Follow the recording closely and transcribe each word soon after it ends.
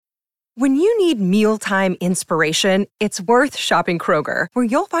When you need mealtime inspiration, it's worth shopping Kroger, where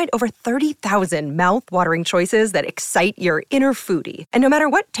you'll find over 30,000 mouth-watering choices that excite your inner foodie. And no matter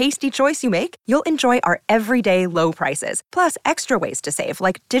what tasty choice you make, you'll enjoy our everyday low prices, plus extra ways to save,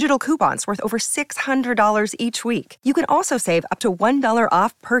 like digital coupons worth over $600 each week. You can also save up to $1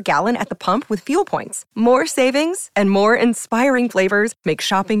 off per gallon at the pump with fuel points. More savings and more inspiring flavors make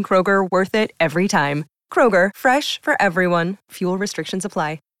shopping Kroger worth it every time. Kroger, fresh for everyone. Fuel restrictions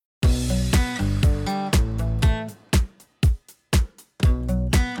apply.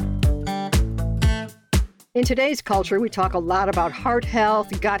 In today's culture, we talk a lot about heart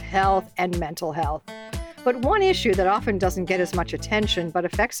health, gut health, and mental health. But one issue that often doesn't get as much attention but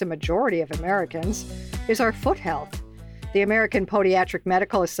affects a majority of Americans is our foot health. The American Podiatric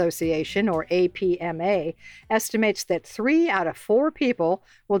Medical Association, or APMA, estimates that 3 out of 4 people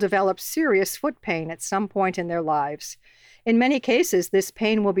will develop serious foot pain at some point in their lives. In many cases, this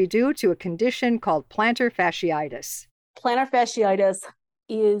pain will be due to a condition called plantar fasciitis. Plantar fasciitis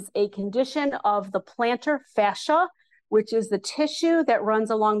is a condition of the plantar fascia, which is the tissue that runs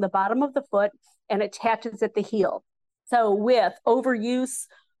along the bottom of the foot and attaches at the heel. So with overuse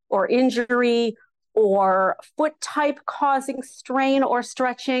or injury or foot type causing strain or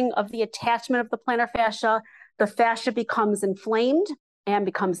stretching of the attachment of the plantar fascia, the fascia becomes inflamed and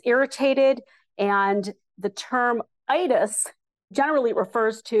becomes irritated. And the term itis generally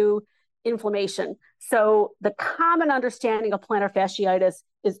refers to inflammation. So the common understanding of plantar fasciitis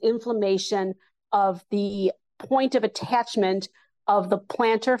is inflammation of the point of attachment of the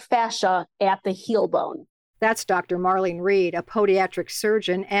plantar fascia at the heel bone. That's Dr. Marlene Reed, a podiatric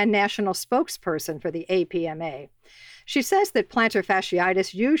surgeon and national spokesperson for the APMA. She says that plantar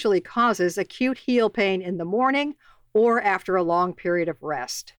fasciitis usually causes acute heel pain in the morning or after a long period of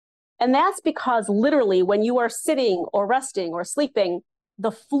rest. And that's because literally when you are sitting or resting or sleeping,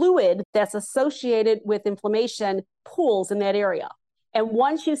 the fluid that's associated with inflammation pools in that area. And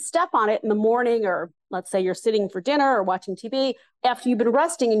once you step on it in the morning, or let's say you're sitting for dinner or watching TV, after you've been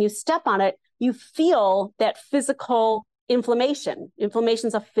resting and you step on it, you feel that physical inflammation. Inflammation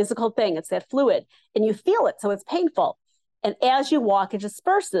is a physical thing. It's that fluid. And you feel it, so it's painful. And as you walk, it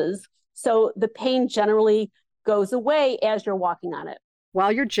disperses. So the pain generally goes away as you're walking on it.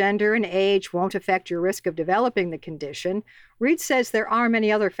 While your gender and age won't affect your risk of developing the condition, Reed says there are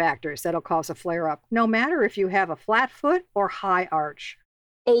many other factors that'll cause a flare-up, no matter if you have a flat foot or high arch.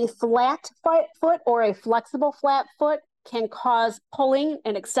 A flat foot or a flexible flat foot can cause pulling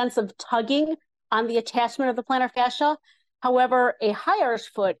and extensive tugging on the attachment of the plantar fascia. However, a high arch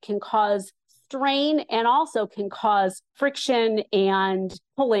foot can cause strain and also can cause friction and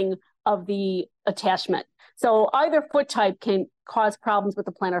pulling of the attachment. So either foot type can cause problems with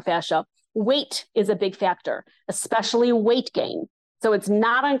the plantar fascia. Weight is a big factor, especially weight gain. So it's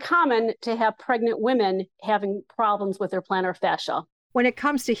not uncommon to have pregnant women having problems with their plantar fascia. When it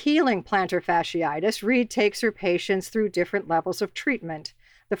comes to healing plantar fasciitis, Reed takes her patients through different levels of treatment.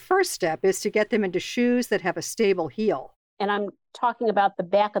 The first step is to get them into shoes that have a stable heel. And I'm talking about the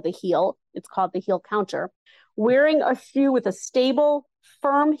back of the heel. It's called the heel counter. Wearing a shoe with a stable,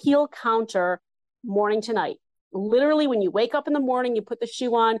 firm heel counter morning to night. Literally, when you wake up in the morning, you put the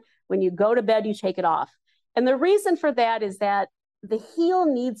shoe on. When you go to bed, you take it off. And the reason for that is that the heel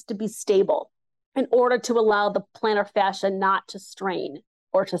needs to be stable in order to allow the plantar fascia not to strain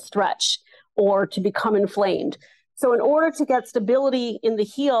or to stretch or to become inflamed. So in order to get stability in the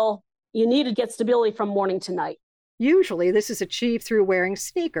heel, you need to get stability from morning to night. Usually, this is achieved through wearing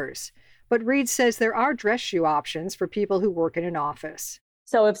sneakers. But Reed says there are dress shoe options for people who work in an office.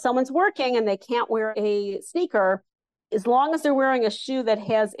 So if someone's working and they can't wear a sneaker, as long as they're wearing a shoe that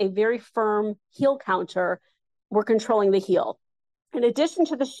has a very firm heel counter, we're controlling the heel. In addition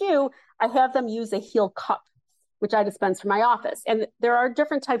to the shoe, I have them use a heel cup, which I dispense from my office. And there are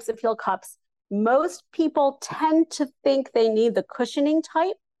different types of heel cups. Most people tend to think they need the cushioning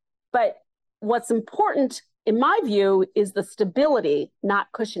type, but what's important, in my view, is the stability, not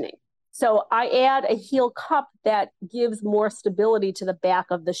cushioning. So I add a heel cup that gives more stability to the back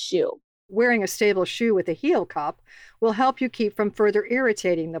of the shoe. Wearing a stable shoe with a heel cup will help you keep from further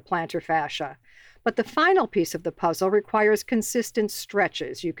irritating the plantar fascia. But the final piece of the puzzle requires consistent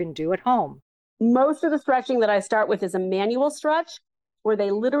stretches you can do at home. Most of the stretching that I start with is a manual stretch, where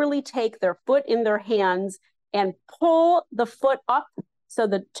they literally take their foot in their hands and pull the foot up so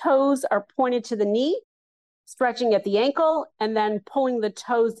the toes are pointed to the knee, stretching at the ankle, and then pulling the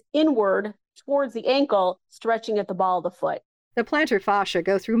toes inward towards the ankle, stretching at the ball of the foot. The plantar fascia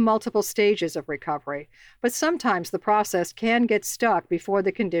go through multiple stages of recovery, but sometimes the process can get stuck before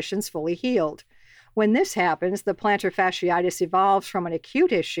the condition's fully healed. When this happens, the plantar fasciitis evolves from an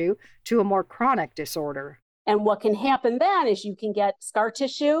acute issue to a more chronic disorder. And what can happen then is you can get scar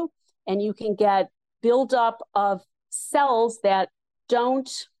tissue and you can get buildup of cells that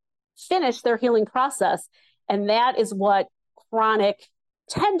don't finish their healing process. And that is what chronic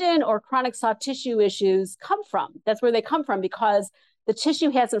tendon or chronic soft tissue issues come from. That's where they come from, because the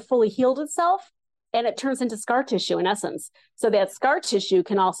tissue hasn't fully healed itself and it turns into scar tissue in essence. So that scar tissue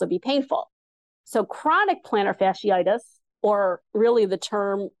can also be painful. So chronic plantar fasciitis, or really the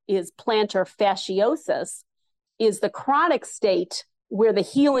term is plantar fasciosis, is the chronic state where the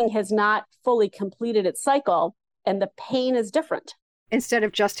healing has not fully completed its cycle and the pain is different. Instead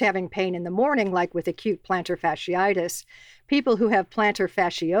of just having pain in the morning, like with acute plantar fasciitis, people who have plantar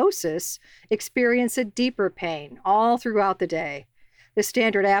fasciosis experience a deeper pain all throughout the day. The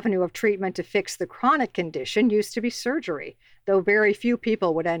standard avenue of treatment to fix the chronic condition used to be surgery, though very few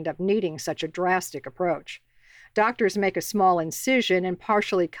people would end up needing such a drastic approach. Doctors make a small incision and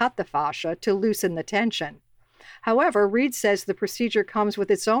partially cut the fascia to loosen the tension. However, Reed says the procedure comes with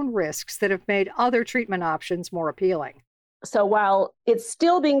its own risks that have made other treatment options more appealing. So while it's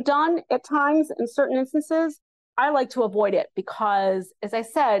still being done at times in certain instances, I like to avoid it because, as I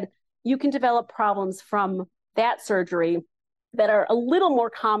said, you can develop problems from that surgery that are a little more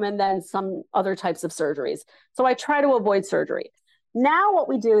common than some other types of surgeries. So I try to avoid surgery. Now what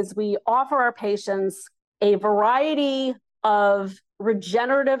we do is we offer our patients a variety of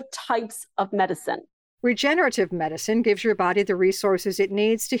regenerative types of medicine. Regenerative medicine gives your body the resources it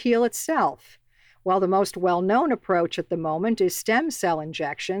needs to heal itself. While the most well-known approach at the moment is stem cell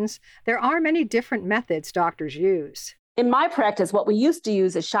injections, there are many different methods doctors use. In my practice, what we used to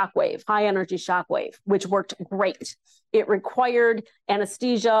use is shockwave, high-energy shockwave, which worked great. It required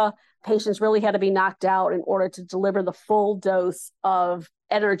anesthesia. Patients really had to be knocked out in order to deliver the full dose of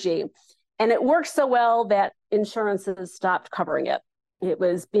energy. And it worked so well that insurances stopped covering it. It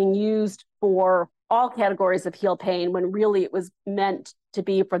was being used for all categories of heel pain when really it was meant to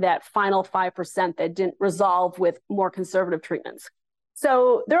be for that final 5% that didn't resolve with more conservative treatments.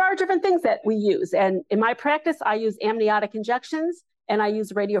 So there are different things that we use. And in my practice, I use amniotic injections and I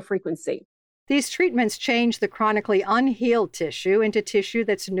use radiofrequency. These treatments change the chronically unhealed tissue into tissue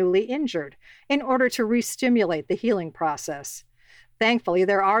that's newly injured in order to re-stimulate the healing process. Thankfully,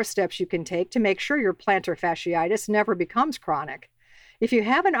 there are steps you can take to make sure your plantar fasciitis never becomes chronic. If you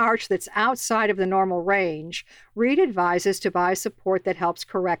have an arch that's outside of the normal range, Reed advises to buy support that helps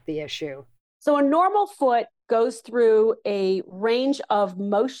correct the issue. So a normal foot goes through a range of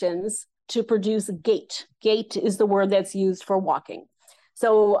motions to produce gait. Gait is the word that's used for walking.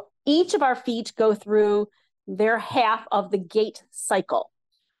 So each of our feet go through their half of the gait cycle.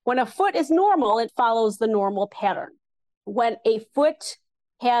 When a foot is normal, it follows the normal pattern. When a foot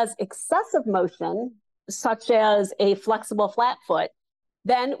has excessive motion, such as a flexible flat foot,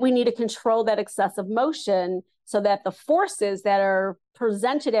 then we need to control that excessive motion so that the forces that are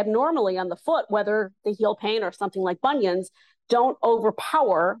presented abnormally on the foot, whether the heel pain or something like bunions, don't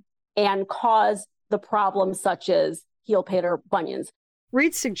overpower and cause the problems such as heel pain or bunions.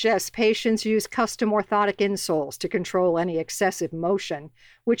 Reed suggests patients use custom orthotic insoles to control any excessive motion,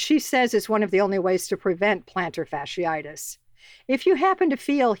 which she says is one of the only ways to prevent plantar fasciitis. If you happen to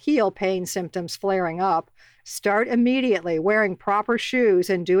feel heel pain symptoms flaring up, start immediately wearing proper shoes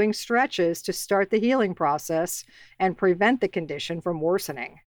and doing stretches to start the healing process and prevent the condition from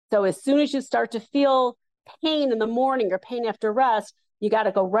worsening. So as soon as you start to feel pain in the morning or pain after rest, you got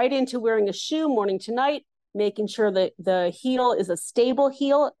to go right into wearing a shoe morning to night, making sure that the heel is a stable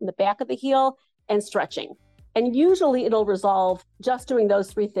heel in the back of the heel, and stretching. And usually it'll resolve just doing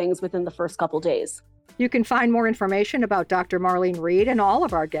those three things within the first couple days. You can find more information about Dr. Marlene Reed and all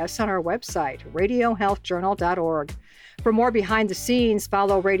of our guests on our website, radiohealthjournal.org. For more behind the scenes,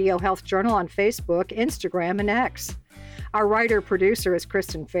 follow Radio Health Journal on Facebook, Instagram, and X. Our writer-producer is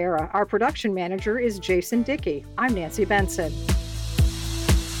Kristen Farah. Our production manager is Jason Dickey. I'm Nancy Benson.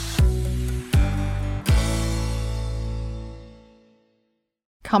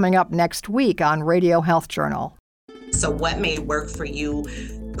 Coming up next week on Radio Health Journal. So what may work for you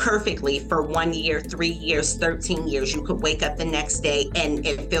perfectly for 1 year, 3 years, 13 years, you could wake up the next day and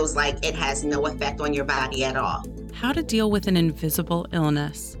it feels like it has no effect on your body at all. How to deal with an invisible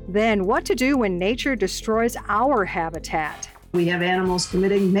illness. Then what to do when nature destroys our habitat. We have animals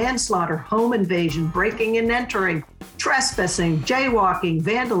committing manslaughter, home invasion, breaking and entering, trespassing, jaywalking,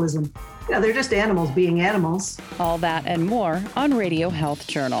 vandalism. You know, they're just animals being animals. All that and more on Radio Health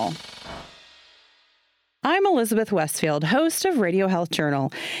Journal. I'm Elizabeth Westfield, host of Radio Health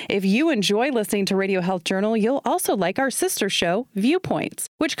Journal. If you enjoy listening to Radio Health Journal, you'll also like our sister show, Viewpoints,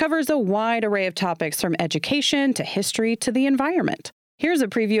 which covers a wide array of topics from education to history to the environment. Here's a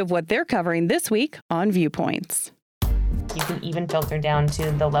preview of what they're covering this week on Viewpoints. You can even filter down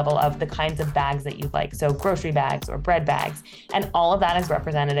to the level of the kinds of bags that you like, so grocery bags or bread bags. And all of that is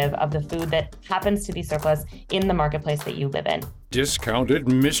representative of the food that happens to be surplus in the marketplace that you live in. Discounted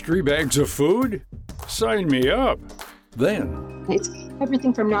mystery bags of food? Sign me up. Then it's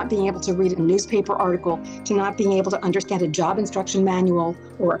everything from not being able to read a newspaper article to not being able to understand a job instruction manual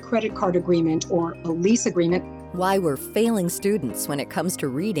or a credit card agreement or a lease agreement. Why we're failing students when it comes to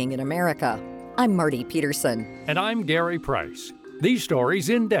reading in America. I'm Marty Peterson. And I'm Gary Price. These stories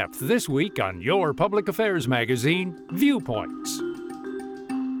in depth this week on your public affairs magazine, Viewpoints.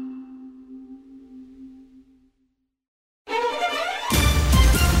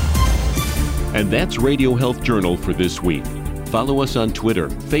 And that's Radio Health Journal for this week. Follow us on Twitter,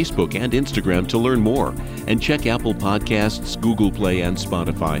 Facebook, and Instagram to learn more. And check Apple Podcasts, Google Play, and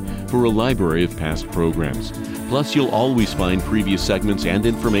Spotify for a library of past programs. Plus, you'll always find previous segments and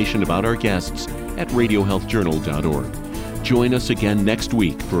information about our guests at radiohealthjournal.org. Join us again next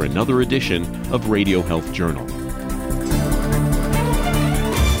week for another edition of Radio Health Journal.